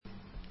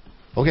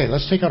Okay,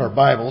 let's take out our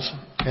Bibles,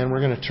 and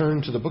we're going to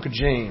turn to the book of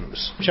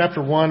James.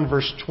 Chapter 1,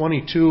 verse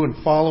 22 and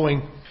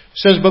following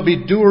says, "But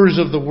be doers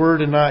of the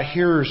word and not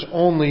hearers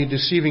only,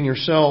 deceiving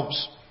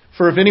yourselves.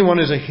 For if anyone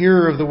is a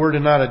hearer of the word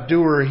and not a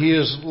doer, he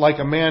is like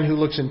a man who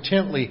looks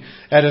intently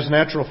at his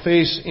natural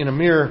face in a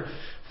mirror.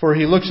 For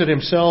he looks at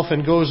himself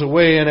and goes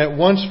away and at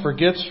once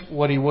forgets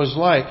what he was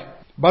like.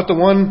 But the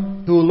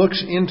one who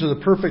looks into the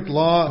perfect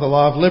law, the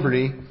law of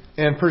liberty,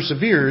 and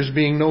perseveres,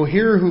 being no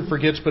hearer who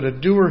forgets, but a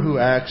doer who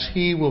acts,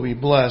 he will be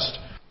blessed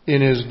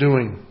in his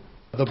doing."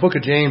 The book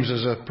of James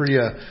is a pretty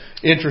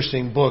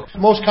interesting book.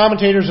 Most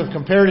commentators have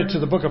compared it to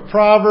the book of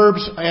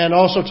Proverbs and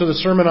also to the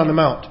Sermon on the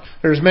Mount.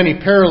 There's many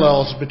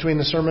parallels between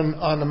the Sermon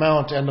on the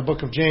Mount and the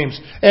book of James.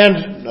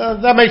 And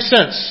that makes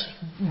sense.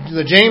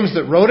 The James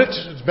that wrote it,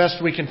 as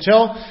best we can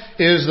tell,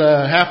 is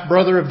the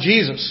half-brother of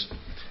Jesus.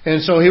 And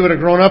so he would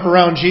have grown up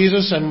around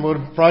Jesus and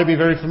would probably be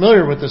very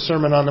familiar with the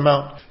Sermon on the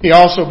Mount. He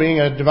also, being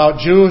a devout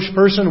Jewish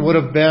person, would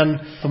have been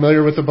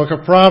familiar with the book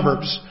of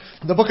Proverbs.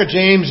 The book of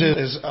James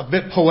is a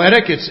bit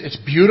poetic. It's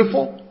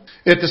beautiful.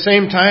 At the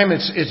same time,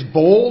 it's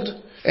bold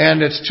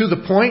and it's to the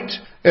point.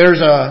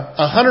 There's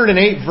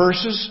 108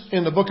 verses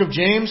in the book of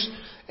James,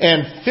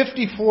 and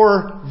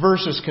 54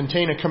 verses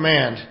contain a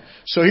command.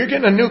 So you're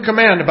getting a new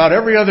command about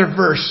every other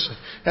verse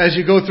as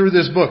you go through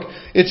this book.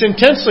 It's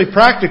intensely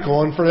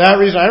practical, and for that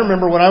reason, I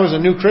remember when I was a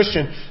new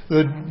Christian,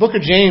 the book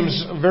of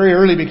James very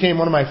early became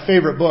one of my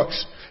favorite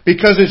books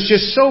because it's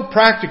just so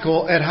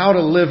practical at how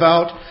to live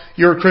out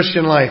your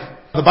Christian life.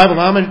 The Bible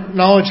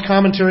Knowledge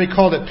Commentary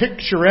called it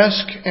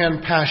picturesque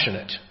and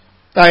passionate.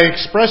 I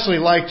expressly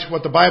liked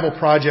what the Bible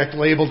Project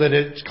labeled it.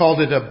 It's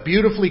called it a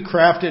beautifully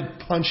crafted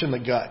punch in the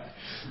gut.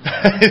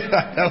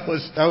 That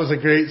was a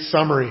great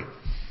summary.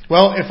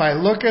 Well, if I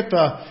look at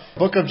the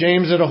book of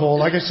James as a whole,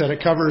 like I said,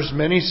 it covers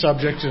many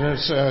subjects and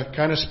it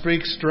kind of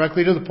speaks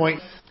directly to the point.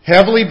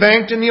 Heavily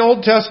banked in the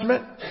Old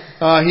Testament.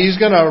 He's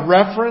going to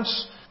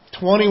reference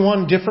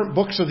 21 different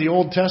books of the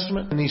Old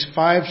Testament in these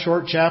 5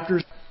 short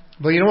chapters.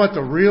 But you know what?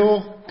 The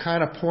real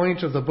kind of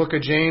point of the book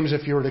of James,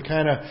 if you were to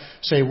kind of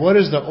say, what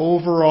is the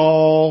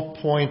overall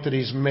point that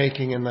he's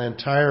making in the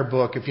entire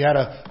book? If you had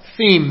a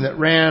theme that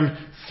ran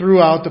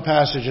throughout the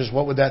passages,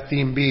 what would that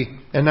theme be?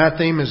 And that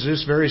theme is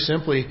just very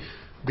simply,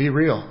 be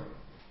real.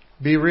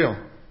 Be real.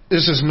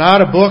 This is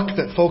not a book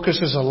that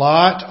focuses a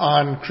lot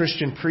on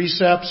Christian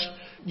precepts.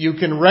 You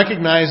can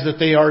recognize that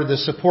they are the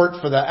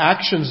support for the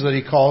actions that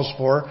he calls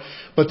for.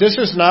 But this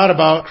is not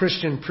about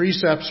Christian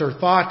precepts or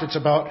thought. It's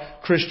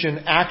about Christian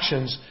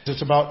actions.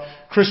 It's about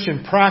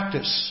Christian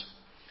practice.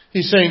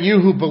 He's saying,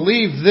 you who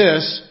believe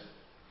this,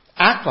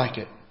 act like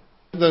it.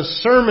 The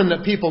sermon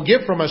that people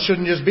get from us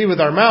shouldn't just be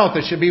with our mouth.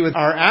 It should be with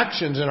our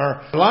actions and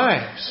our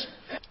lives.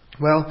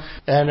 Well,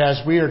 and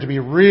as we are to be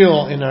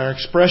real in our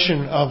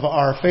expression of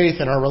our faith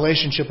and our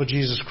relationship with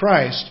Jesus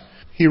Christ,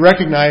 he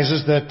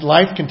recognizes that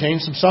life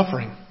contains some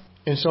suffering.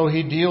 And so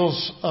he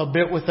deals a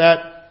bit with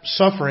that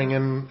suffering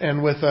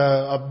and with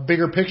a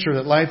bigger picture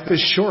that life is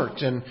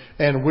short and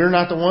we're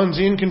not the ones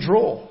in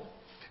control.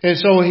 And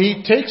so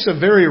he takes a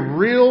very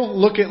real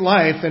look at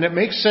life, and it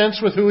makes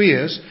sense with who he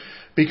is,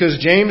 because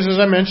James, as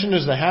I mentioned,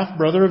 is the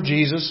half-brother of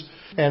Jesus.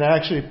 And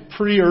actually,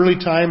 pretty early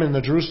time in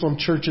the Jerusalem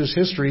church's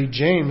history,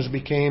 James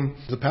became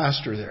the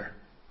pastor there.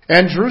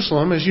 And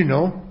Jerusalem, as you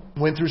know,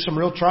 went through some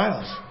real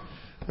trials.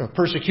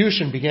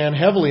 Persecution began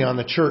heavily on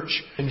the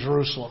church in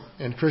Jerusalem,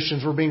 and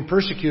Christians were being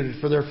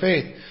persecuted for their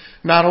faith.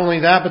 Not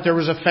only that, but there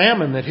was a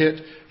famine that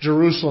hit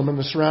Jerusalem and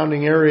the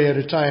surrounding area at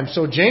a time.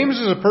 So James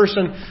is a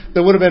person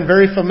that would have been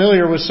very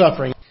familiar with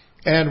suffering.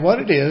 And what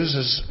it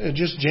is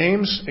just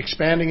James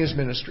expanding his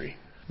ministry.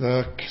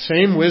 The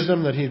same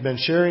wisdom that he'd been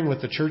sharing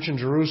with the church in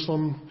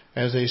Jerusalem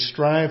as they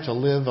strive to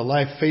live a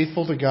life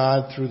faithful to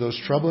God through those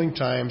troubling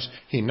times,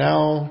 he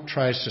now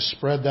tries to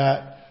spread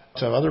that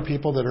to other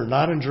people that are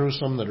not in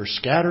Jerusalem, that are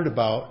scattered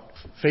about,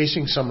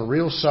 facing some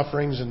real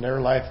sufferings in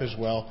their life as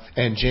well.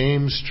 And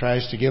James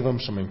tries to give them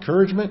some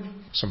encouragement,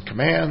 some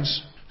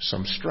commands,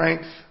 some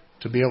strength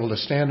to be able to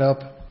stand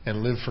up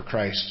and live for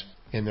Christ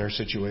in their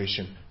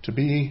situation, to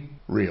be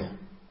real.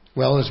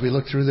 Well, as we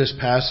look through this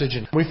passage,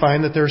 and we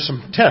find that there's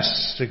some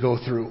tests to go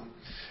through.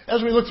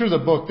 As we look through the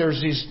book,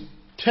 there's these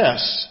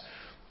tests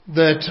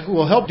that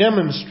will help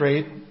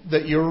demonstrate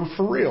that you're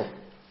for real.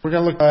 We're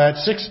going to look at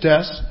 6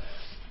 tests,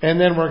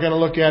 and then we're going to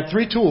look at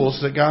 3 tools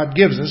that God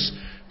gives us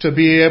to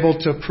be able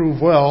to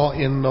prove well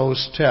in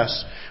those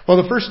tests.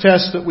 Well, the first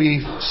test that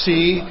we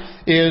see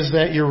is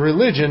that your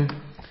religion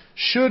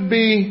should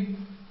be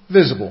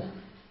visible.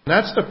 And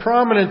that's the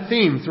prominent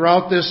theme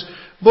throughout this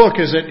book,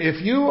 is that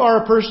if you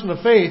are a person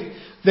of faith,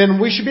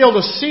 then we should be able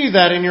to see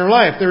that in your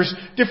life. There's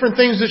different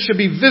things that should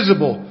be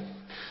visible.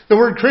 The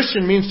word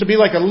Christian means to be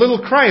like a little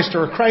Christ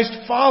or a Christ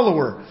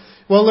follower.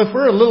 Well, if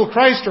we're a little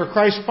Christ or a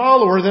Christ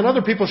follower, then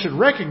other people should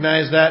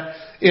recognize that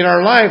in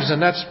our lives, and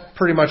that's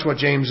pretty much what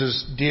James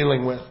is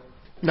dealing with.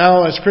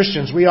 Now, as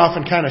Christians, we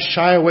often kind of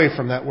shy away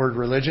from that word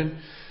religion.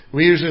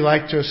 We usually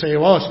like to say,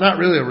 well, it's not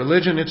really a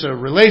religion, it's a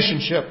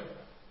relationship.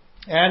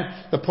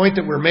 And the point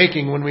that we're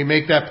making when we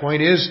make that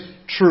point is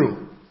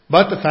true.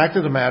 But the fact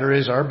of the matter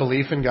is our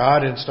belief in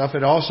God and stuff,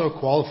 it also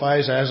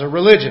qualifies as a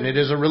religion. It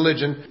is a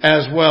religion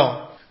as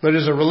well. But it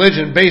is a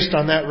religion based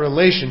on that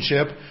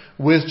relationship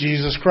with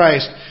Jesus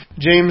Christ.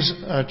 James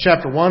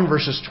chapter 1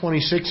 verses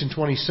 26 and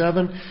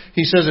 27,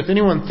 he says, if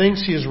anyone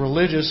thinks he is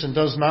religious and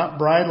does not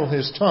bridle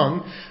his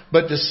tongue,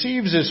 but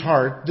deceives his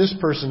heart, this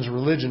person's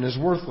religion is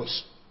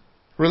worthless.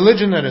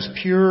 Religion that is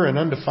pure and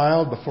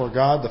undefiled before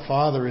God the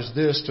Father is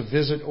this, to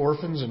visit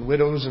orphans and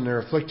widows in their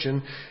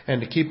affliction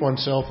and to keep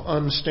oneself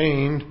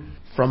unstained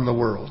from the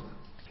world.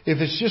 If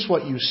it's just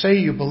what you say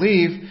you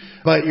believe,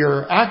 but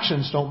your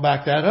actions don't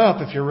back that up,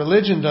 if your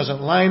religion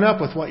doesn't line up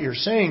with what you're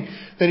saying,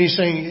 then he's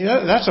saying,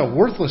 yeah, that's a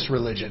worthless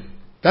religion.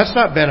 That's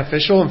not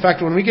beneficial. In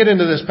fact, when we get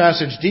into this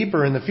passage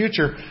deeper in the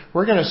future,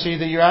 we're going to see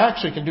that you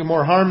actually can do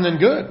more harm than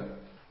good.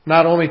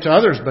 Not only to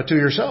others, but to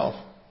yourself.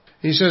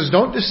 He says,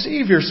 don't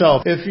deceive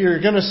yourself. If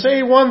you're going to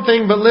say one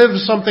thing but live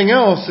something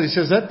else, he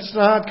says, that's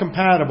not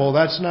compatible.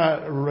 That's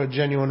not a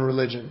genuine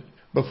religion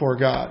before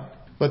God.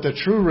 But the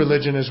true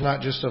religion is not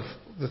just of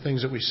the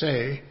things that we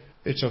say,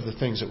 it's of the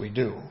things that we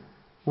do.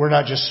 We're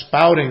not just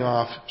spouting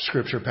off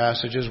Scripture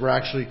passages. We're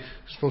actually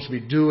supposed to be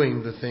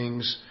doing the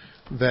things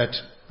that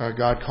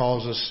God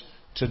calls us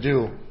to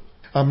do.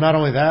 Not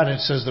only that,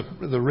 it says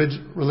the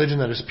religion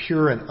that is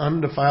pure and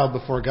undefiled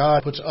before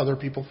God puts other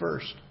people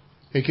first.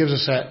 It gives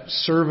us that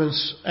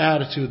servant's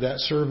attitude, that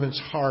servant's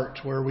heart,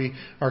 where we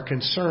are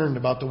concerned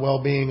about the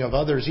well-being of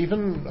others,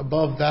 even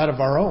above that of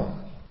our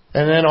own.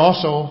 And then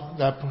also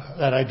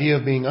that idea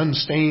of being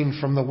unstained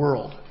from the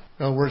world.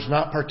 In other words,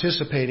 not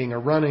participating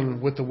or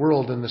running with the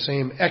world in the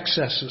same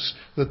excesses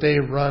that they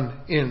run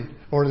in,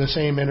 or the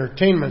same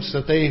entertainments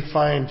that they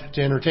find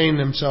to entertain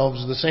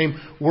themselves, the same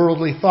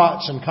worldly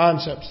thoughts and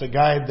concepts that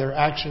guide their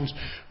actions.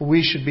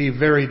 We should be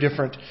very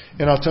different.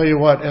 And I'll tell you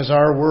what, as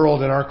our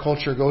world and our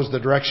culture goes the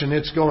direction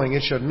it's going,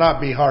 it should not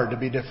be hard to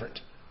be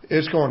different.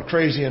 It's going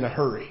crazy in a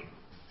hurry.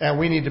 And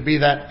we need to be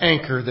that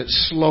anchor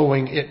that's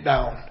slowing it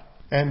down.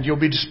 And you'll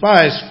be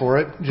despised for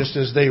it, just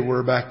as they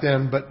were back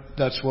then, but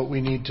that's what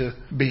we need to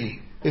be.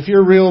 If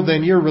you're real,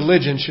 then your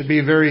religion should be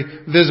very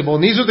visible.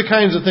 And these are the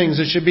kinds of things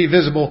that should be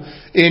visible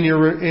in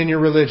your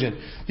religion.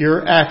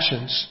 Your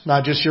actions,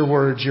 not just your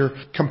words, your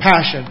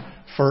compassion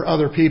for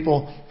other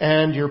people,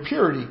 and your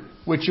purity,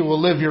 which you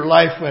will live your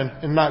life in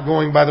and not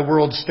going by the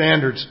world's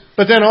standards.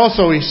 But then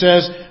also he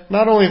says,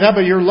 not only that,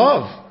 but your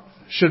love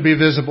should be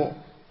visible.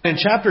 In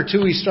chapter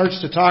 2, he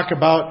starts to talk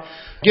about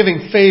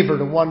giving favor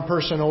to one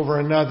person over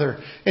another.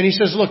 And he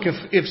says, look,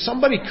 if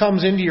somebody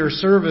comes into your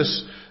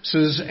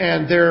services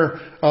and they're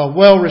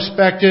well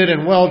respected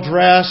and well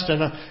dressed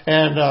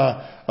and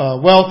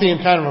wealthy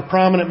and kind of a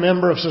prominent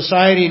member of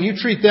society, and you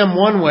treat them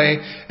one way,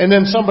 and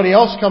then somebody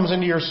else comes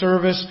into your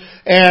service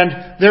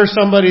and they're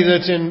somebody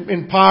that's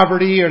in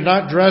poverty or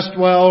not dressed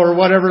well or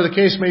whatever the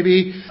case may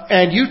be,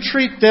 and you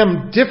treat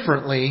them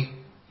differently,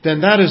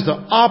 then that is the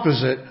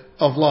opposite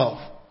of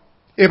love.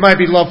 It might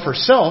be love for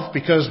self,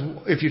 because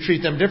if you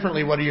treat them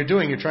differently, what are you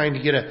doing? You're trying to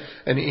get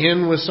an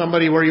in with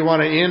somebody where you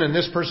want to in, and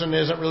this person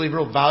isn't really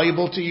real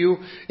valuable to you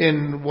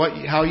in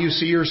how you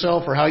see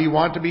yourself or how you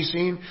want to be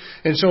seen.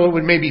 And so it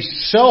would maybe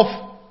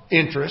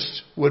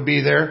self-interest would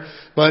be there.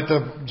 But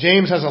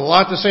James has a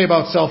lot to say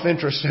about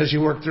self-interest as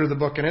you work through the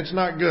book, and it's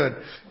not good.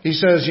 He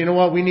says, you know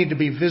what? We need to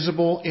be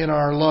visible in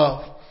our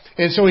love.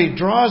 And so he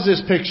draws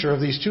this picture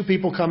of these two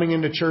people coming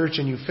into church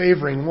and you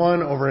favoring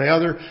one over the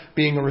other,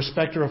 being a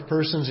respecter of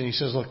persons. And he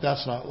says, look,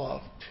 that's not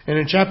love. And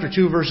in chapter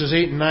 2, verses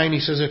 8 and 9, he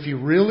says, if you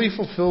really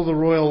fulfill the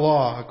royal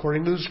law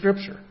according to the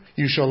Scripture,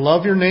 you shall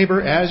love your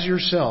neighbor as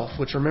yourself,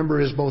 which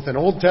remember is both an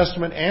Old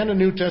Testament and a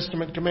New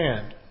Testament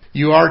command.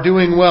 You are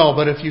doing well,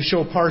 but if you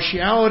show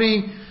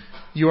partiality,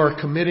 you are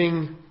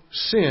committing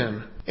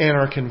sin and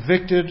are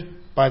convicted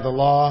by the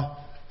law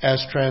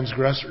as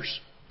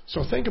transgressors.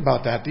 So think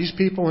about that. These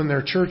people in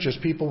their churches,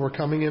 people were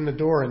coming in the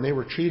door and they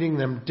were treating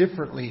them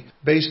differently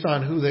based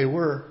on who they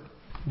were.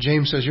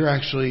 James says you're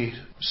actually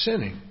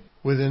sinning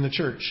within the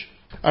church.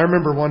 I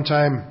remember one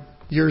time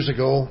years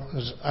ago,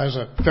 I was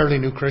a fairly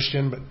new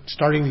Christian, but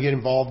starting to get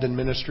involved in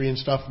ministry and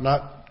stuff,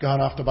 not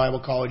gone off to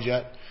Bible college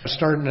yet.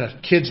 Starting a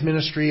kids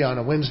ministry on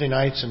a Wednesday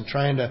nights and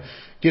trying to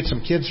get some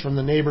kids from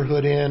the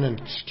neighborhood in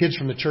and kids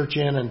from the church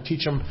in and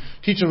teach them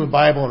the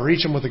Bible and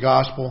reach them with the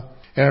gospel.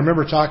 And I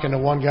remember talking to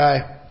one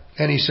guy,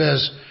 and he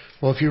says,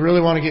 well, if you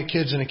really want to get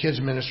kids in a kids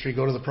ministry,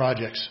 go to the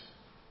projects.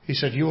 He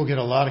said, you will get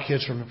a lot of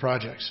kids from the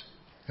projects.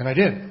 And I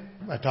did.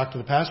 I talked to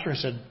the pastor. I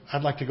said,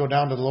 I'd like to go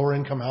down to the lower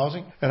income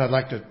housing, and I'd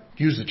like to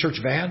use the church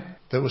van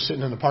that was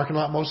sitting in the parking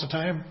lot most of the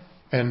time.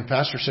 And the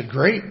pastor said,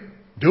 great,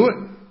 do it.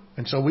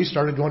 And so we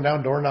started going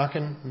down door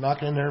knocking in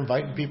there,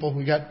 inviting people.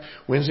 We got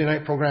Wednesday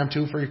night program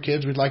too for your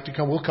kids. We'd like to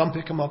come. We'll come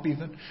pick them up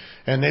even.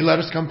 And they let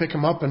us come pick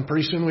them up. And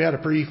pretty soon we had a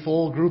pretty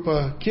full group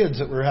of kids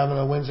that were having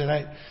a Wednesday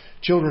night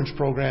children's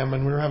program,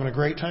 and we were having a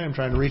great time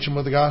trying to reach them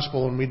with the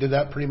gospel, and we did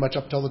that pretty much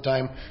up till the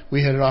time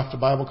we headed off to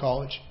Bible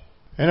college.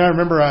 And I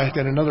remember at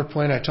another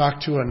point I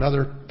talked to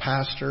another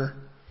pastor.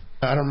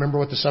 I don't remember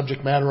what the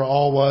subject matter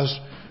all was,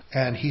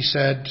 and he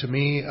said to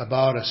me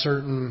about a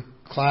certain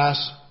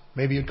class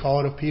maybe you'd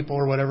call it of people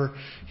or whatever.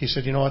 He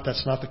said, you know what,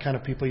 that's not the kind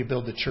of people you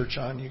build the church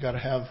on. You got to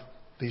have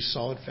these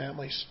solid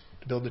families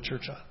to build the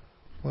church on.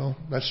 Well,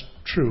 that's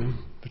true.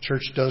 The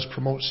church does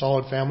promote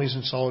solid families,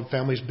 and solid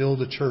families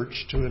build a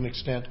church to an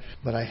extent.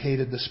 But I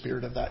hated the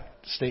spirit of that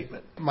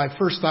statement. My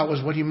first thought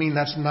was, what do you mean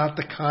that's not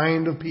the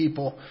kind of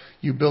people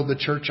you build the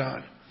church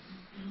on?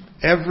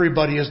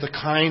 Everybody is the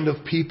kind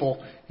of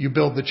people you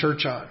build the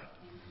church on.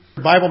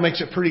 The Bible makes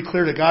it pretty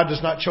clear that God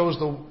does not choose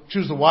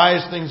the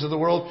wise things of the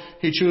world.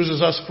 He chooses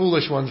us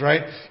foolish ones,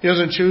 right? He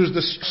doesn't choose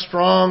the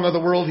strong of the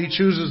world. He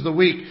chooses the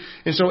weak.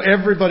 And so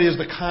everybody is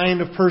the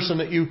kind of person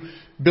that you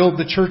build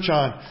the church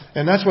on.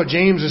 And that's what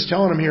James is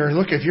telling them here.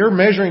 Look, if you're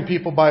measuring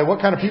people by what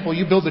kind of people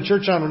you build the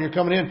church on when you're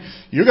coming in,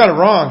 you got it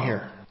wrong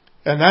here.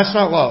 And that's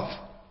not love.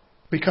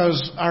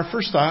 Because our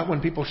first thought when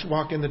people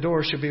walk in the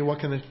door should be, what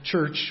can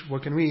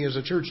we as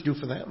a church do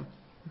for them?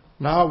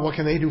 Now, what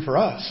can they do for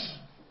us?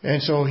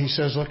 And so he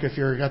says, look, if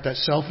you've got that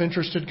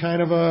self-interested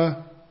kind of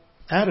a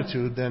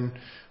attitude, then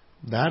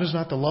that is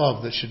not the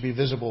love that should be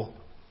visible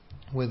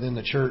within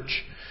the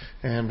church.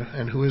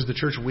 And who is the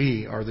church?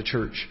 We are the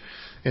church.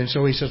 And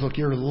so he says, look,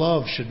 your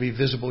love should be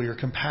visible. Your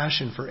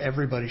compassion for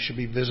everybody should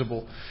be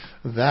visible.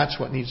 That's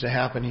what needs to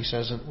happen, he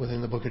says,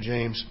 within the book of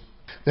James.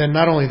 Then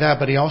not only that,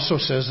 but he also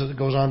says that it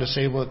goes on to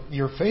say, well,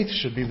 your faith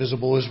should be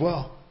visible as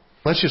well.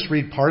 Let's just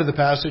read part of the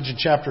passage in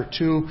chapter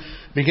 2,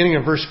 beginning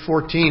of verse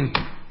 14.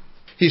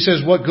 He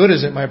says, what good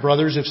is it, my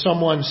brothers, if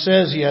someone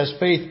says he has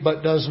faith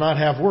but does not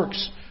have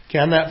works?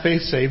 Can that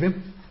faith save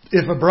him?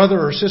 If a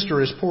brother or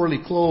sister is poorly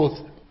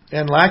clothed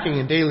and lacking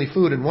in daily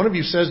food, and one of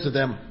you says to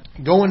them,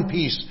 go in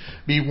peace,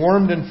 be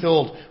warmed and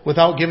filled,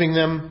 without giving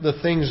them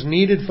the things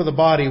needed for the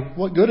body,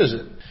 what good is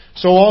it?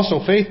 So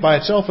also faith by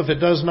itself, if it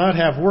does not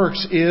have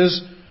works,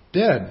 is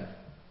dead.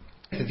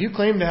 If you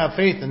claim to have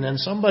faith and then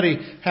somebody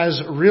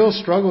has real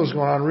struggles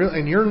going on,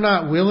 and you're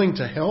not willing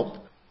to help,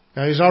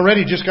 now he's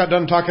already just got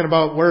done talking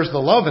about where's the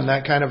love in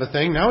that kind of a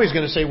thing. Now he's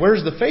going to say,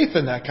 where's the faith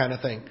in that kind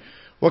of thing?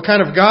 What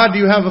kind of God do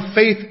you have a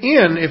faith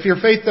in if your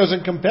faith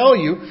doesn't compel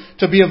you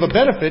to be of a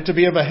benefit, to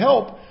be of a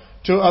help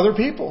to other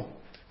people?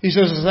 He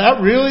says, is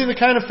that really the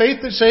kind of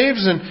faith that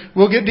saves? And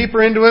we'll get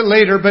deeper into it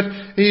later, but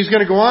he's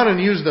going to go on and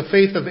use the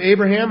faith of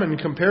Abraham in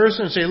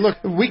comparison and say, look,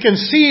 we can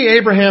see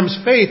Abraham's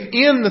faith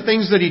in the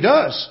things that he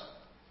does,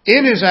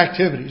 in his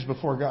activities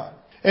before God.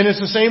 And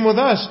it's the same with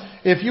us.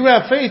 If you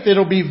have faith,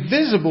 it'll be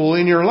visible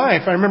in your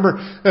life. I remember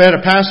I had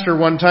a pastor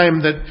one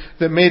time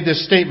that made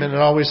this statement that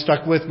always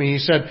stuck with me. He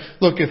said,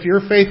 look, if your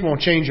faith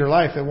won't change your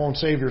life, it won't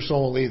save your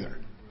soul either.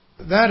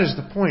 That is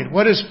the point.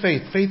 What is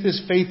faith? Faith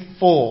is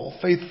faithful.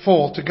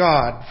 Faithful to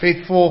God.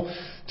 Faithful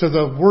to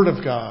the Word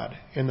of God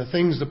and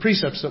the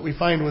precepts that we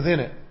find within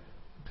it.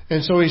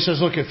 And so he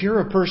says, look, if you're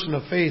a person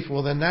of faith,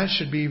 well then that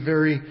should be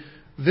very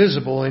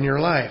visible in your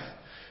life.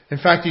 In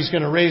fact, he's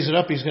going to raise it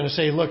up. He's going to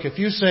say, look, if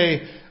you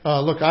say,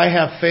 look, I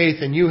have faith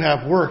and you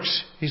have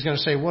works, he's going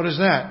to say, what is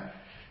that?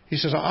 He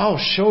says, I'll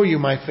show you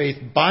my faith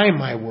by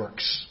my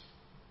works.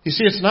 You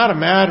see, it's not a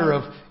matter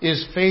of,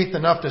 is faith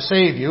enough to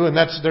save you? And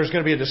there's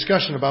going to be a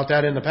discussion about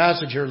that in the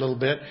passage here a little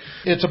bit.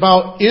 It's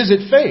about, is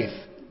it faith?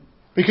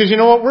 Because you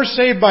know what? We're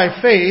saved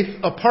by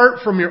faith apart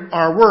from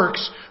our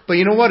works. But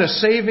you know what? A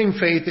saving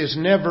faith is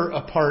never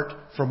apart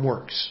from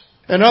works.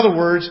 In other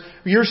words,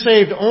 you're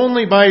saved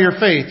only by your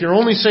faith. You're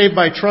only saved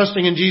by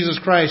trusting in Jesus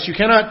Christ. You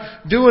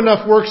cannot do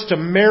enough works to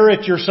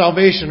merit your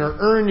salvation or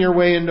earn your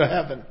way into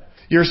heaven.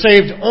 You're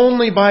saved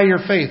only by your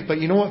faith. But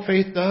you know what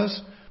faith does?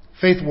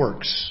 Faith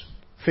works.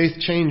 Faith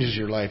changes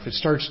your life. It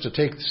starts to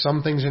take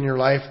some things in your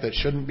life that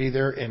shouldn't be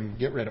there and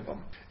get rid of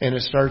them. And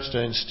it starts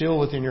to instill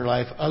within your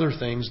life other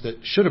things that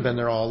should have been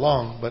there all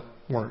along but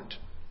weren't.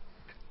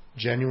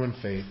 Genuine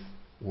faith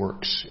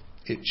works.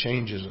 It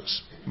changes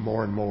us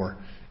more and more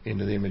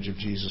into the image of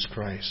Jesus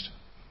Christ.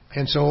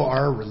 And so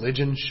our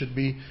religion should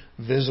be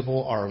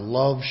visible. Our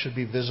love should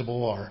be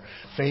visible. Our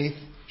faith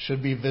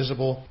should be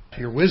visible.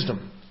 Your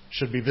wisdom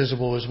should be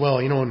visible as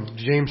well. You know, in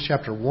James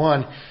chapter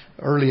 1,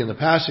 early in the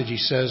passage, he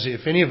says,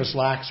 if any of us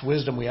lacks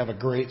wisdom, we have a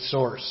great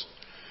source.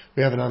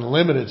 We have an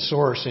unlimited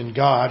source in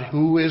God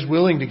who is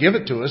willing to give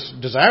it to us,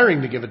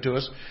 desiring to give it to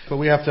us, but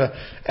we have to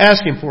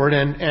ask Him for it,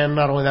 and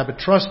not only that, but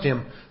trust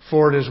Him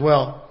for it as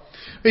well.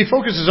 He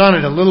focuses on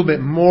it a little bit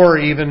more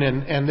even,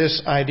 and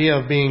this idea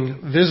of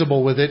being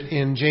visible with it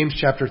in James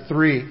chapter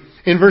 3.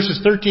 In verses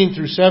 13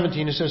 through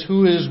 17, it says,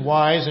 who is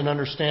wise and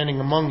understanding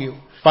among you?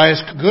 By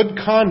his good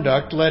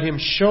conduct, let him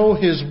show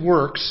his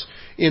works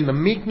in the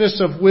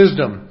meekness of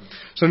wisdom.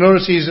 So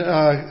notice he's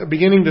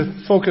beginning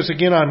to focus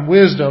again on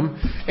wisdom.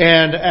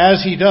 And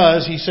as he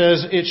does, he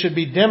says it should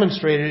be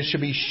demonstrated, it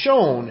should be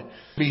shown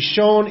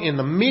in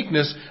the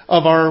meekness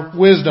of our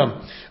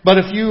wisdom. But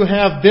if you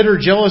have bitter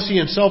jealousy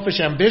and selfish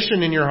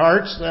ambition in your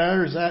hearts,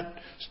 there's that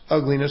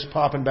ugliness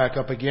popping back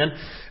up again.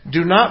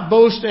 Do not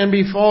boast and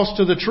be false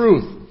to the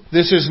truth.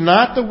 This is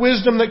not the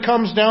wisdom that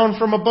comes down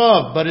from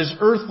above, but is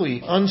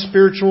earthly,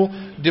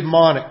 unspiritual,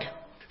 demonic.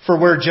 For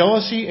where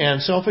jealousy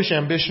and selfish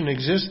ambition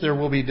exist, there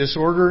will be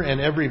disorder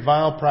and every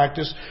vile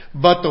practice.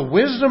 But the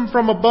wisdom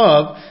from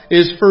above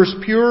is first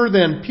pure,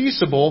 then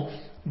peaceable,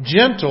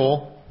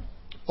 gentle,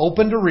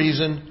 open to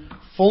reason,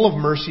 full of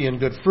mercy and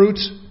good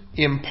fruits,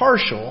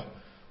 impartial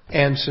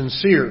and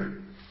sincere.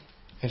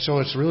 And so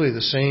it's really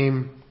the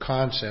same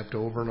concept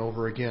over and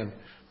over again.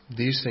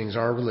 These things,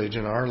 our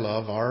religion, our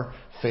love, our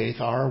faith,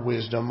 our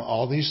wisdom,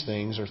 all these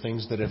things are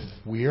things that if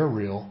we are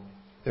real,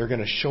 they're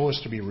going to show us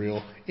to be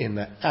real in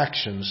the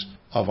actions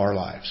of our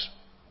lives.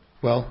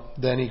 Well,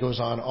 then he goes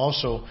on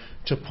also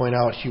to point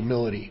out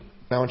humility.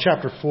 Now in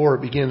chapter 4,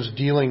 it begins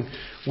dealing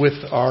with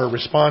our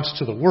response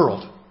to the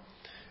world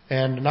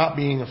and not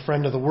being a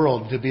friend of the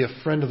world. To be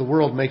a friend of the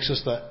world makes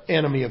us the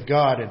enemy of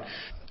God, and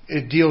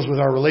it deals with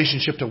our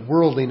relationship to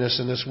worldliness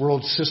and this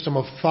world system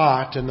of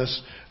thought and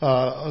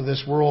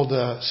this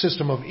world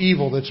system of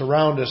evil that's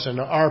around us and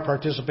our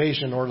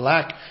participation or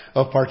lack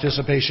of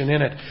participation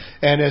in it.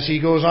 And as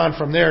he goes on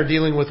from there,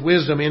 dealing with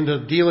wisdom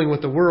into dealing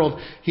with the world,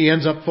 he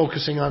ends up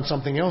focusing on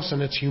something else,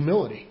 and it's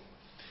humility.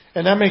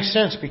 And that makes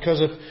sense,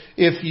 because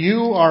if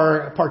you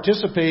are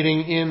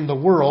participating in the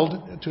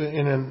world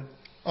in an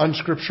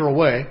unscriptural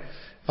way,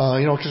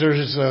 because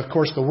there's, of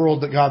course, the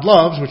world that God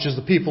loves, which is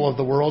the people of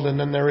the world, and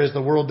then there is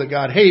the world that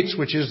God hates,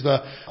 which is the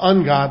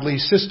ungodly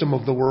system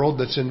of the world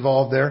that's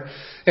involved there.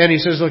 And he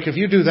says, look, if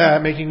you do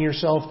that, making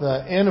yourself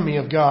the enemy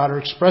of God or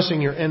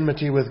expressing your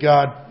enmity with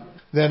God,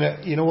 then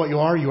you know what you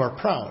are? You are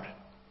proud.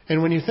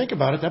 And when you think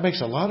about it, that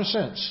makes a lot of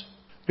sense.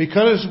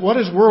 Because what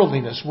is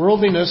worldliness?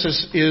 Worldliness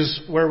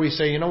is where we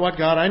say, you know what,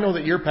 God, I know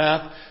that your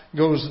path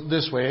goes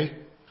this way,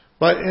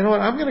 but you know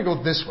what, I'm going to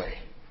go this way.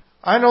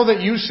 I know that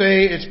you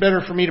say it's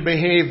better for me to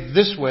behave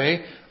this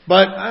way,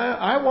 but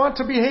I want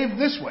to behave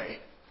this way.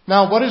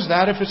 Now, what is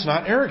that if it's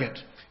not arrogant?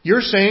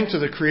 You're saying to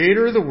the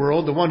creator of the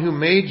world, the one who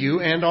made you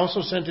and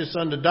also sent his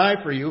son to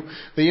die for you,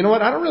 that you know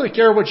what, I don't really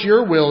care what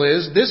your will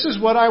is. This is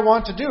what I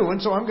want to do,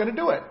 and so I'm going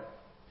to do it.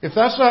 If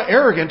that's not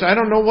arrogant, I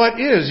don't know what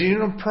is. You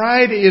know,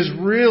 pride is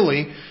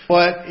really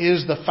what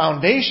is the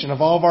foundation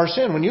of all of our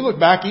sin. When you look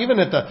back even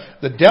at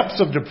the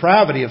depths of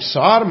depravity of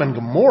Sodom and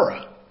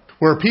Gomorrah,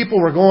 where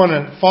people were going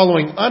and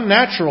following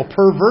unnatural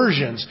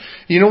perversions.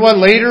 You know what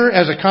later,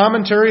 as a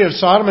commentary of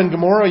Sodom and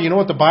Gomorrah, you know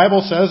what the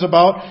Bible says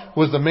about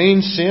was the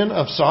main sin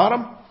of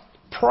Sodom?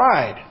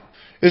 Pride.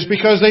 It's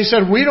because they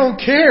said, we don't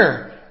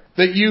care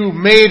that you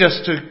made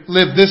us to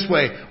live this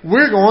way.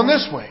 We're going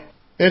this way.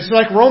 It's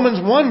like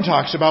Romans 1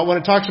 talks about when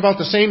it talks about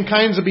the same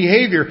kinds of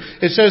behavior.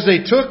 It says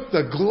they took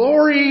the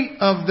glory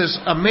of this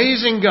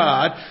amazing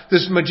God,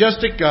 this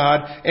majestic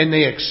God, and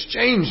they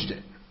exchanged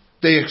it.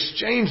 They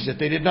exchanged it.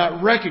 They did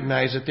not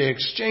recognize it. They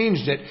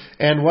exchanged it.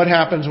 And what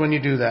happens when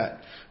you do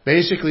that?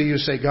 Basically, you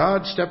say,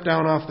 God, step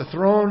down off the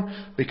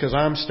throne because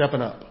I'm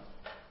stepping up.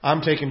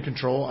 I'm taking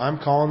control. I'm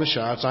calling the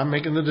shots. I'm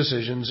making the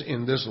decisions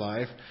in this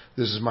life.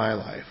 This is my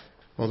life.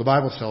 Well, the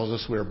Bible tells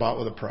us we are bought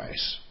with a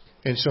price.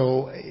 And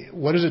so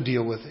what does it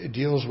deal with? It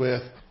deals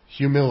with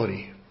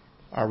humility.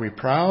 Are we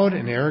proud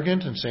and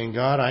arrogant and saying,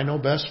 God, I know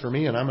best for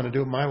me and I'm going to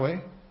do it my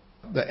way?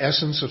 The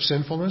essence of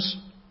sinfulness?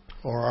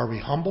 Or are we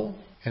humble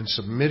and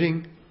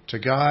submitting to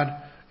God?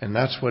 And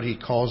that's what he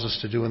calls us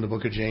to do in the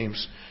book of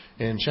James.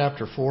 In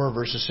chapter 4,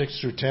 verses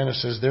 6 through 10, it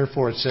says,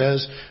 therefore it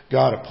says,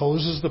 God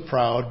opposes the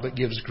proud, but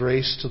gives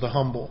grace to the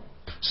humble.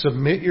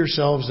 Submit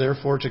yourselves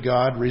therefore to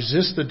God.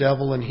 Resist the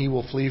devil and he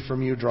will flee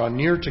from you. Draw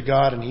near to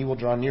God and he will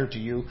draw near to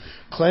you.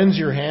 Cleanse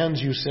your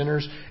hands, you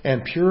sinners,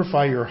 and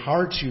purify your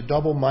hearts, you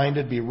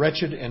double-minded. Be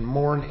wretched and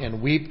mourn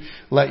and weep.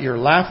 Let your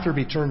laughter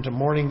be turned to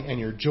mourning and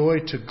your joy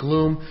to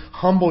gloom.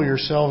 Humble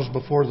yourselves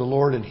before the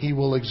Lord and he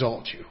will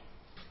exalt you.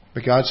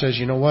 But God says,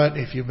 you know what?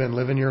 If you've been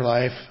living your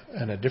life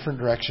in a different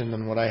direction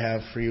than what I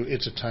have for you,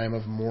 it's a time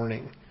of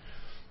mourning.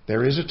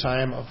 There is a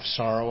time of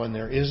sorrow, and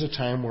there is a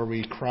time where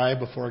we cry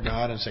before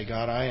God and say,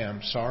 God, I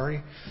am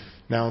sorry.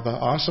 Now, the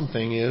awesome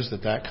thing is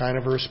that kind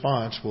of a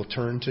response will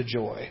turn to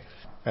joy.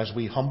 As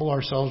we humble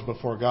ourselves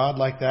before God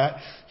like that,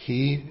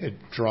 He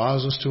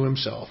draws us to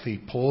Himself. He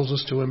pulls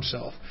us to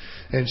Himself.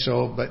 And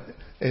so, but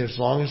as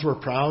long as we're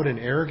proud and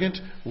arrogant,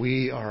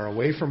 we are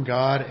away from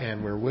God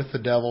and we're with the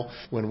devil.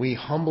 When we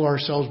humble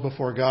ourselves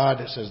before God,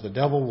 it says the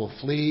devil will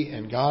flee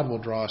and God will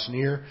draw us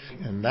near.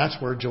 And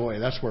that's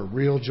where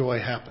real joy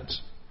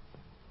happens.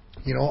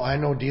 You know, I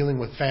know dealing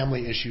with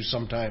family issues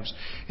sometimes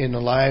in the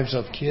lives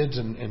of kids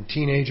and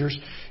teenagers,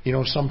 you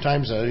know,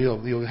 sometimes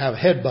you'll have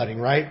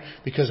headbutting, right?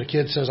 Because a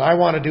kid says, I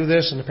want to do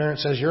this, and the parent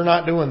says, you're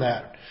not doing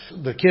that.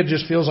 The kid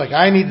just feels like,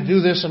 I need to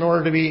do this in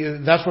order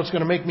to that's what's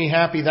going to make me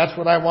happy. That's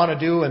what I want to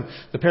do. And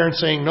the parent's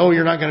saying, no,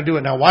 you're not going to do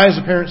it. Now, why is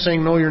the parent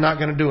saying, no, you're not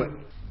going to do it?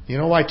 You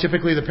know why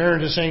typically the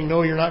parent is saying,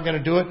 no, you're not going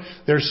to do it?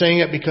 They're saying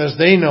it because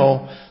they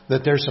know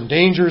that there's some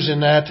dangers in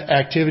that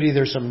activity.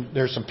 There's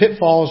some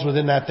pitfalls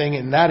within that thing,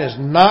 and that is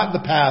not the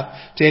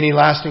path to any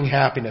lasting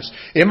happiness.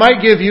 It might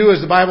give you,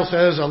 as the Bible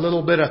says, a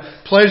little bit of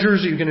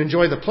pleasures. You can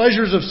enjoy the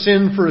pleasures of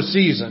sin for a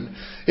season.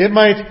 It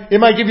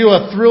might give you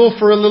a thrill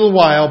for a little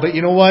while, but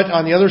you know what?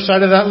 On the other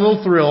side of that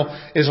little thrill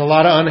is a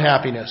lot of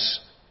unhappiness,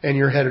 and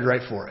you're headed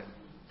right for it.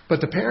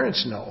 But the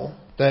parents know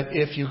that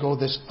if you go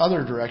this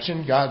other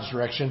direction, God's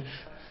direction,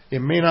 it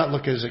may not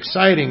look as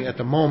exciting at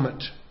the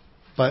moment,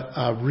 but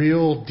a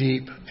real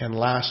deep and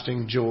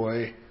lasting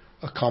joy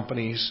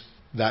accompanies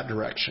that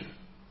direction.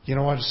 You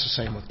know what? It's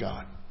the same with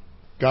God.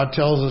 God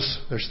tells us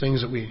there's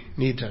things that we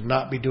need to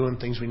not be doing,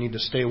 things we need to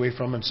stay away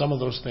from, and some of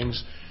those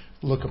things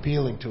look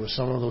appealing to us.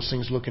 Some of those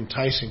things look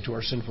enticing to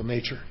our sinful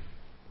nature.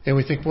 And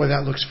we think, boy,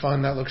 that looks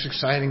fun, that looks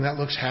exciting, that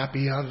looks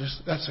happy.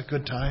 That's a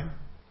good time.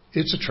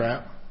 It's a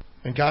trap.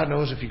 And God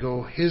knows if you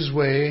go His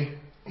way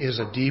is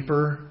a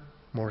deeper,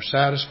 more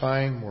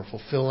satisfying, more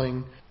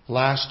fulfilling,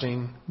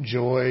 lasting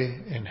joy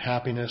and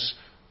happiness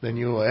than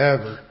you will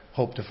ever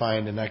hope to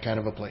find in that kind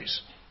of a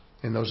place,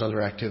 in those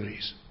other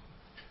activities.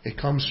 It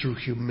comes through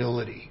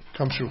humility. It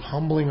comes through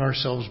humbling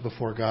ourselves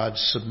before God,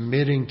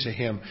 submitting to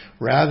Him,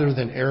 rather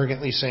than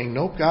arrogantly saying,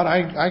 nope, God,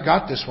 I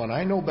got this one.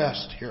 I know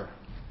best here.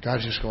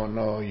 God's just going,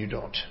 no, you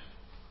don't.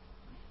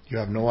 You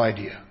have no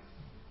idea.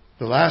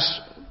 The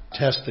last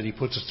test that He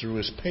puts us through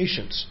is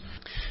patience.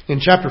 In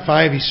chapter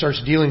 5, He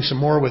starts dealing some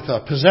more with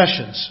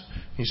possessions.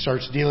 He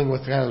starts dealing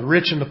with kind of the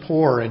rich and the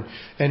poor.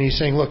 And He's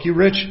saying, look, you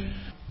rich,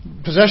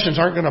 possessions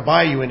aren't going to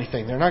buy you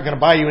anything. They're not going to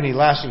buy you any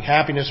lasting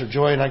happiness or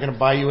joy. They're not going to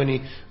buy you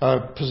any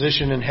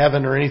position in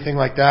heaven or anything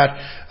like that.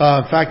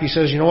 In fact, He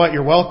says, you know what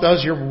your wealth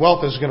does? Your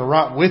wealth is going to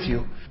rot with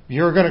you.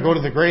 You're going to go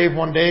to the grave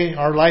one day.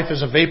 Our life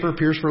is a vapor,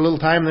 appears for a little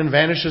time, then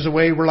vanishes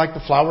away. We're like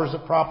the flowers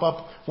that prop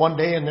up one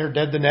day and they're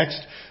dead the next.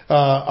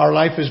 Our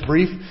life is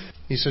brief.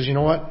 He says, you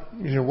know what?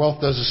 Your wealth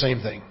does the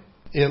same thing.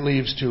 It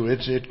leaves too.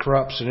 It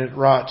corrupts and it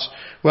rots.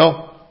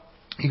 Well,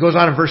 he goes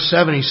on in verse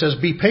 7. He says,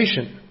 be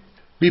patient.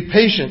 Be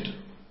patient,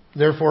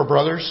 therefore,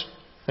 brothers,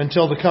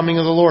 until the coming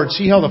of the Lord.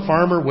 See how the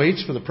farmer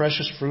waits for the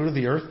precious fruit of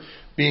the earth,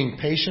 being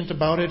patient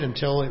about it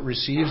until it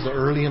receives the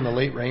early and the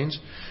late rains.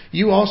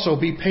 You also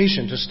be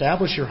patient.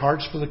 Establish your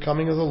hearts, for the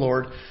coming of the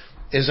Lord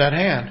is at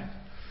hand.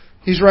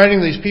 He's writing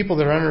to these people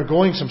that are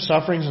undergoing some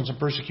sufferings and some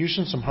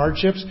persecutions, some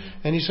hardships.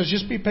 And he says,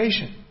 just be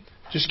patient.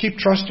 Just keep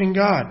trusting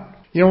God.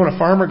 You know, when a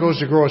farmer goes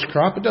to grow his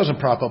crop, it doesn't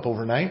prop up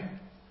overnight.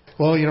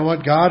 Well, you know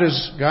what? God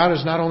is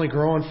not only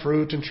growing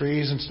fruit and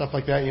trees and stuff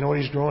like that. You know what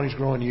He's growing? He's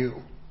growing you.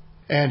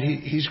 And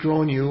He's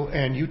growing you,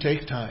 and you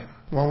take time.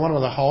 Well, one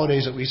of the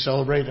holidays that we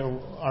celebrate,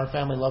 our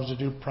family loves to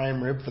do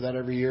prime rib for that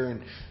every year.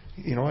 And,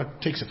 you know, it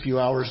takes a few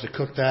hours to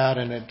cook that,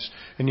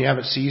 and you have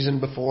it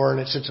seasoned before, and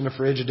it sits in the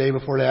fridge a day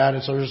before that.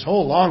 And so there's this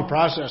whole long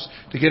process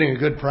to getting a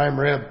good prime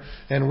rib,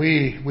 and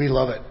we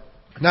love it.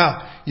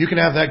 Now, you can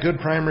have that good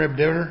prime rib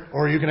dinner,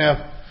 or you can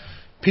have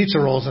pizza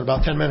rolls in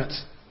about 10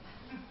 minutes.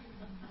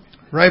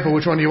 Right, but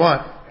which one do you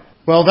want?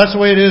 Well, that's the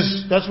way it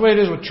is. That's the way it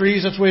is with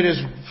trees. That's the way it is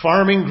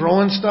farming,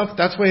 growing stuff.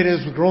 That's the way it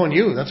is with growing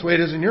you. That's the way it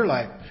is in your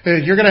life.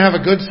 You're going to have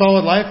a good,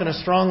 solid life and a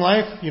strong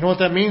life. You know what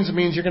that means? It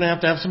means you're going to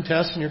have some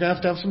tests, and you're going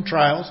to have some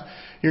trials.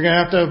 You're going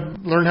to have to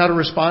learn how to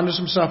respond to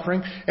some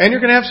suffering. And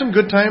you're going to have some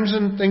good times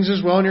and things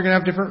as well. And you're going to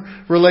have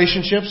different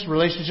relationships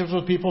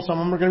with people. Some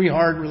of them are going to be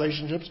hard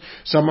relationships.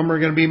 Some of them are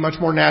going to be much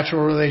more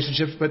natural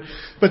relationships.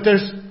 But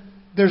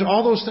there's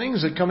all those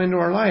things that come into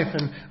our life.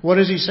 And what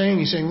is He saying?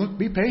 He's saying, look,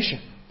 be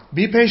patient.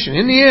 Be patient.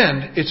 In the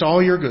end, it's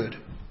all your good.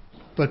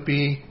 But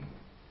be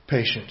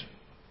patient.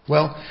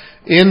 Well,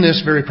 in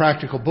this very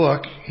practical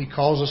book, he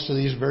calls us to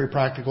these very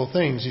practical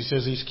things. He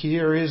says these key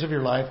areas of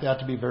your life, they have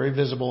to be very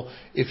visible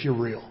if you're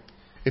real.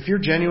 If you're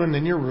genuine,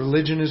 then your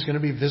religion is going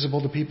to be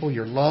visible to people.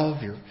 Your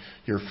love,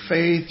 your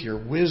faith,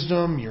 your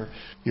wisdom,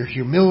 your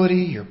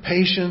humility, your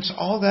patience,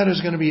 all that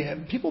is going to be,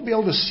 people will be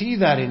able to see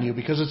that in you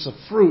because it's the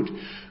fruit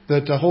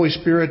that the Holy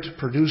Spirit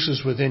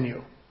produces within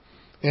you.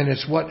 And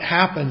it's what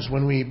happens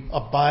when we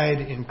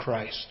abide in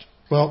Christ.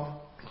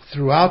 Well,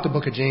 throughout the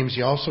book of James,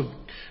 he also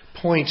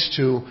points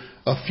to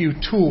a few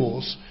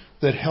tools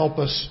that help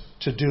us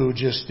to do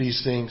just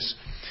these things.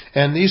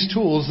 And these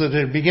tools that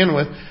they begin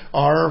with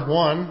are,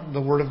 one,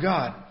 the Word of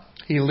God.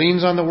 He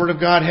leans on the Word of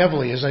God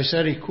heavily. As I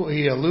said,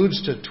 he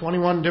alludes to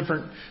 21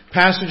 different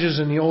passages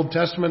in the Old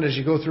Testament as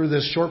you go through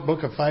this short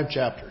book of 5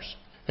 chapters.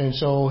 And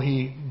so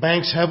he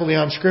banks heavily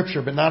on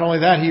Scripture. But not only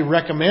that, he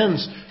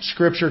recommends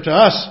Scripture to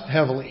us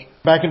heavily.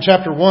 Back in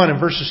chapter 1 and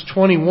verse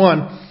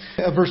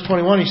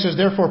 21, he says,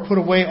 therefore put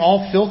away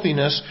all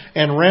filthiness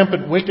and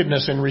rampant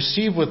wickedness and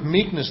receive with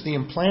meekness the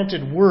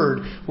implanted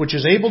word which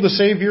is able to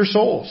save your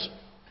souls.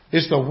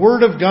 It's the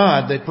Word of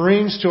God that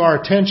brings to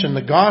our attention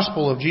the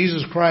gospel of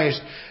Jesus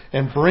Christ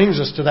and brings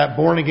us to that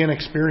born-again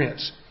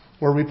experience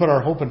where we put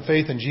our hope and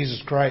faith in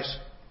Jesus Christ.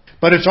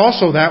 But it's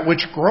also that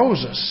which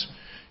grows us.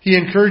 He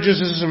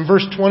encourages us in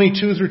verse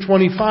 22 through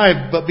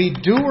 25, but be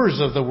doers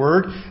of the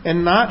word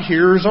and not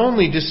hearers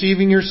only,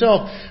 deceiving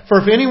yourself.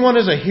 For if anyone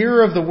is a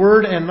hearer of the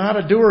word and not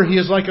a doer, he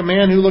is like a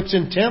man who looks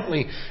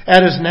intently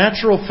at his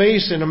natural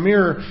face in a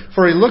mirror.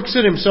 For he looks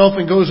at himself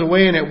and goes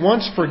away and at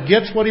once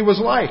forgets what he was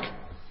like.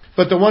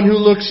 But the one who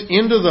looks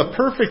into the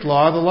perfect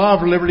law, the law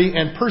of liberty,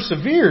 and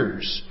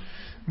perseveres,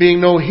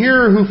 being no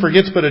hearer who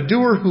forgets but a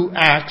doer who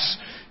acts,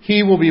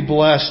 he will be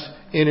blessed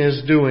in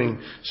his doing.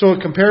 So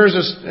it compares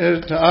us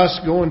to us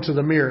going to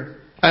the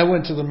mirror. I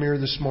went to the mirror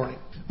this morning.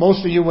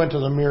 Most of you went to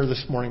the mirror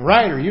this morning.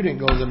 Right, or you didn't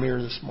go to the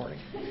mirror this morning.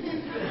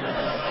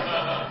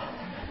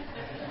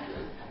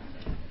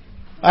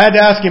 I had to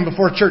ask him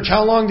before church,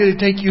 how long did it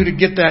take you to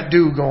get that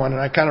dew going?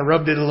 And I kind of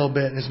rubbed it a little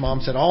bit. And his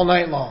mom said, all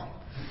night long.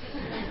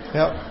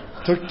 Yep.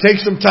 Take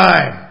some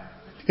time.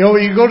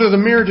 You go to the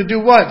mirror to do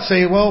what?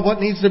 Say, well, what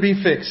needs to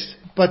be fixed?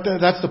 But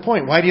that's the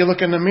point. Why do you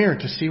look in the mirror?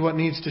 To see what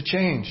needs to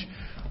change.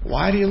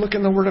 Why do you look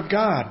in the Word of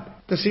God?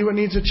 To see what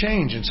needs to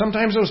change. And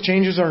sometimes those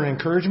changes are an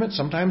encouragement.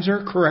 Sometimes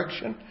they're a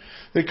correction.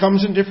 It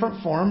comes in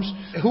different forms.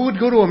 Who would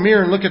go to a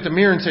mirror and look at the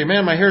mirror and say,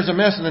 man, my hair's a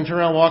mess, and then turn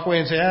around, walk away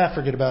and say,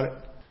 forget about it.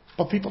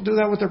 But people do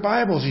that with their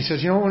Bibles. He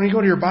says, when you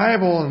go to your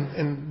Bible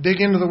and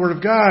dig into the Word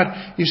of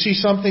God, you see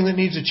something that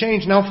needs to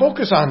change. Now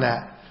focus on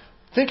that.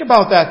 Think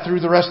about that through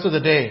the rest of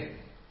the day.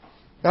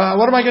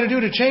 What am I going to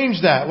do to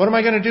change that? What am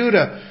I going to do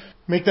to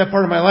make that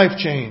part of my life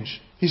change?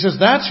 He says,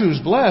 that's who's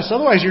blessed.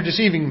 Otherwise, you're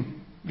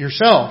deceiving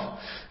yourself.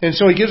 And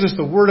so He gives us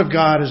the Word of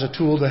God as a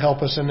tool to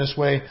help us in this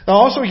way. Now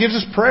also He gives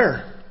us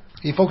prayer.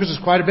 He focuses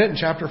quite a bit in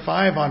chapter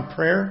 5 on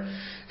prayer.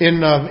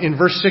 In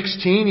verse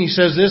 16, He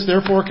says this,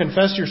 therefore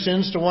confess your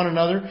sins to one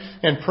another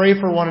and pray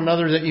for one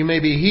another that you may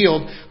be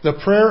healed. The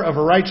prayer of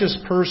a righteous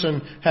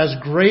person has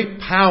great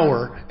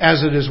power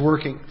as it is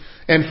working.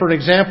 And for an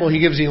example, He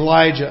gives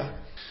Elijah.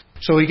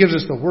 So He gives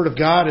us the Word of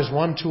God as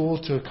one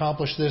tool to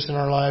accomplish this in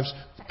our lives.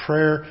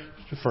 Prayer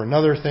for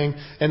another thing.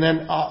 And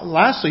then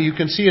lastly, you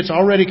can see it's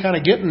already kind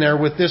of getting there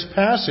with this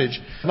passage.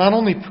 Not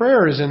only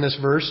prayer is in this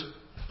verse,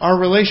 our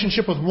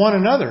relationship with one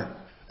another,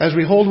 as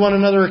we hold one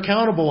another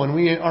accountable and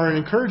we are an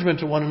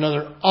encouragement to one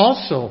another,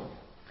 also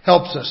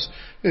helps us.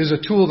 It is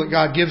a tool that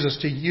God gives us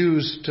to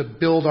use to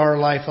build our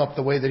life up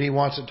the way that He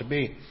wants it to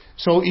be.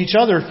 So each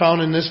other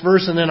found in this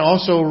verse, and then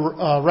also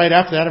right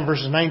after that in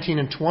verses 19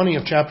 and 20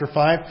 of chapter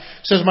 5,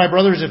 says, my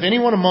brothers, if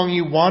anyone among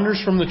you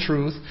wanders from the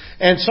truth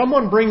and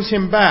someone brings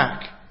him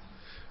back,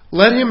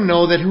 let him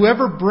know that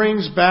whoever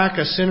brings back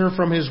a sinner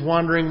from his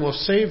wandering will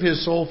save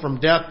his soul from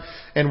death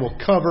and will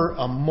cover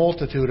a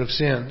multitude of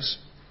sins.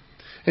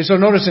 And so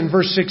notice in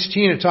verse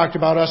 16 it talked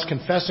about us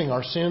confessing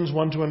our sins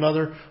one to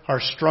another, our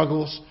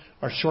struggles,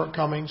 our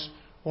shortcomings.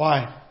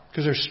 Why?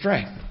 Because there's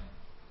strength.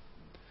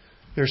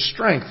 There's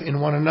strength in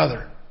one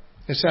another.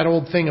 It's that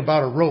old thing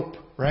about a rope,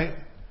 right?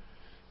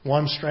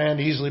 One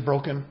strand easily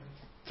broken,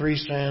 3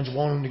 strands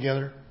woven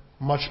together,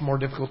 much more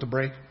difficult to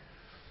break.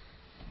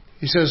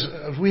 He says,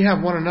 if we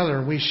have one another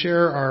and we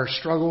share our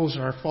struggles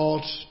and our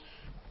faults,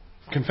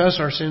 confess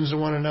our sins to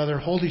one another,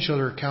 hold each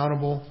other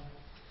accountable.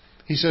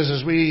 He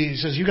says,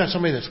 you got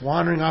somebody that's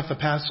wandering off the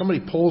path, somebody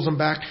pulls them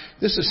back.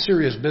 This is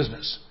serious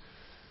business.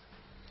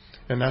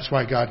 And that's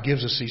why God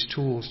gives us these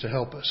tools to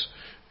help us.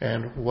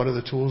 And what are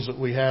the tools that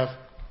we have?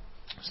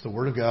 It's the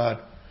Word of God,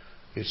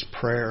 it's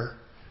prayer,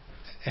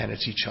 and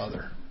it's each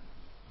other.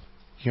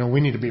 We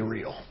need to be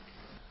real.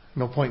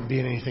 No point in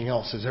being anything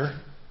else, is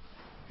there?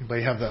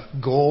 Anybody have the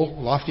goal,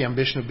 lofty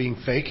ambition of being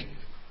fake?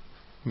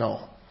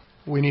 No.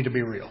 We need to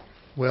be real.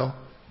 Well,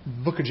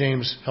 the book of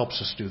James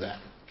helps us do that.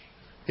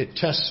 It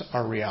tests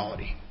our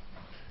reality.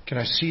 Can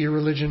I see your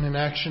religion in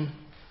action?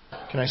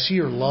 Can I see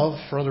your love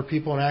for other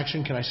people in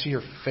action? Can I see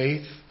your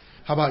faith?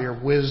 How about your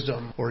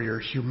wisdom or your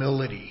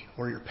humility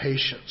or your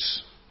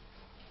patience?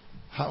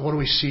 What do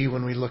we see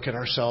when we look at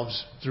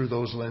ourselves through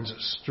those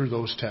lenses, through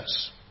those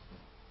tests?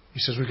 He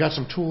says, we've got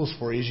some tools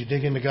for you as you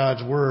dig into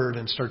God's Word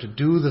and start to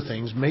do the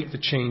things, make the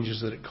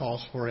changes that it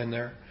calls for in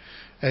there.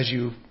 As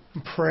you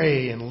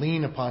pray and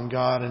lean upon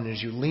God, and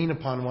as you lean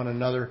upon one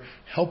another,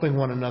 helping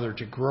one another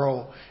to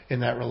grow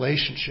in that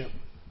relationship,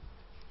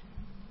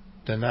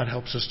 then that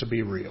helps us to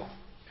be real.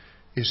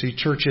 You see,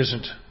 church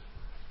isn't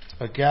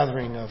a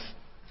gathering of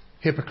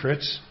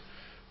hypocrites,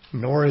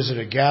 nor is it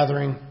a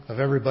gathering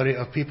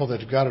of people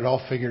that have got it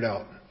all figured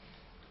out.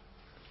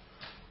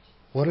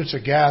 What it's a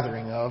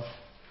gathering of,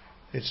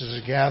 it's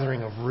a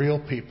gathering of real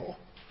people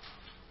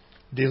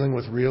dealing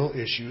with real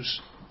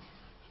issues,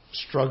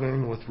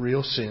 struggling with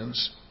real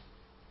sins.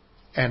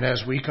 And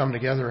as we come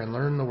together and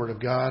learn the Word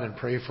of God and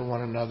pray for one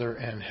another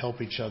and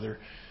help each other,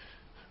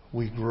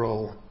 we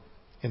grow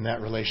in that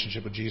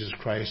relationship with Jesus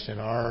Christ, and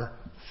our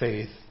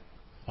faith,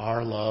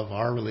 our love,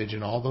 our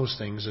religion, all those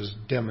things is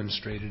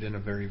demonstrated in a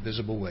very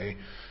visible way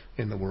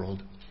in the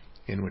world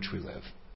in which we live.